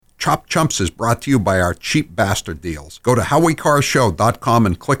Chop Chumps is brought to you by our cheap bastard deals. Go to howiecarshow.com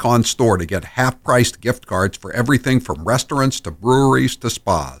and click on store to get half-priced gift cards for everything from restaurants to breweries to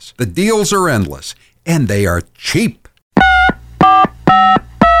spas. The deals are endless, and they are cheap.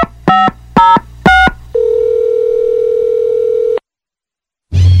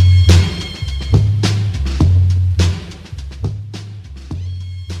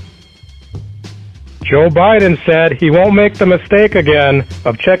 Joe Biden said he won't make the mistake again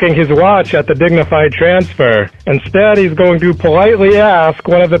of checking his watch at the dignified transfer. Instead, he's going to politely ask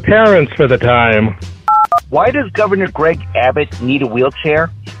one of the parents for the time. Why does Governor Greg Abbott need a wheelchair?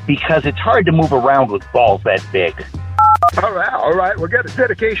 Because it's hard to move around with balls that big. All right. We'll get a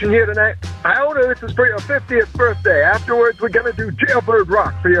dedication here tonight. Iona, this is for your 50th birthday. Afterwards, we're going to do Jailbird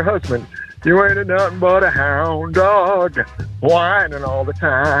Rock for your husband. You ain't nothing but a hound dog, whining all the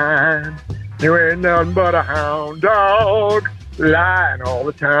time. You ain't nothing but a hound dog, lying all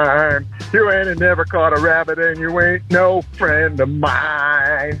the time. You ain't never caught a rabbit and you ain't no friend of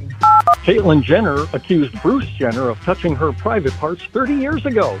mine. Caitlyn Jenner accused Bruce Jenner of touching her private parts 30 years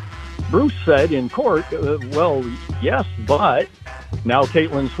ago. Bruce said in court, well, yes, but now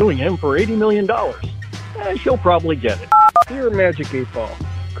Caitlyn's suing him for $80 million. She'll probably get it. Dear Magic 8 Ball,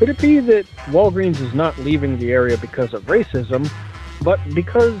 could it be that Walgreens is not leaving the area because of racism, but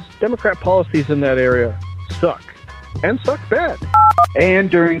because Democrat policies in that area suck, and suck bad? And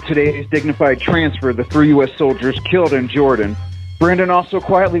during today's dignified transfer, the 3 U.S. soldiers killed in Jordan, Brandon also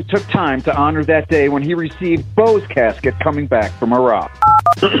quietly took time to honor that day when he received Bo's casket coming back from Iraq.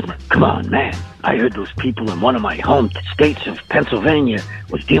 Come on, man. I heard those people in one of my home states of Pennsylvania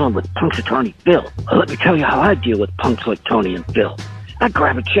was dealing with Punk's attorney Phil. Well, let me tell you how I deal with punks like Tony and Phil. I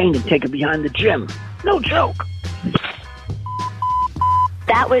grab a chain and take it behind the gym. No joke.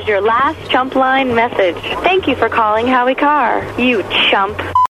 That was your last Chump Line message. Thank you for calling Howie Carr, you chump.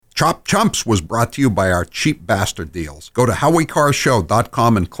 Chop Chumps was brought to you by our cheap bastard deals. Go to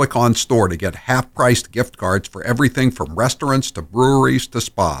howiecarshow.com and click on store to get half-priced gift cards for everything from restaurants to breweries to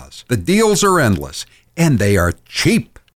spas. The deals are endless, and they are cheap.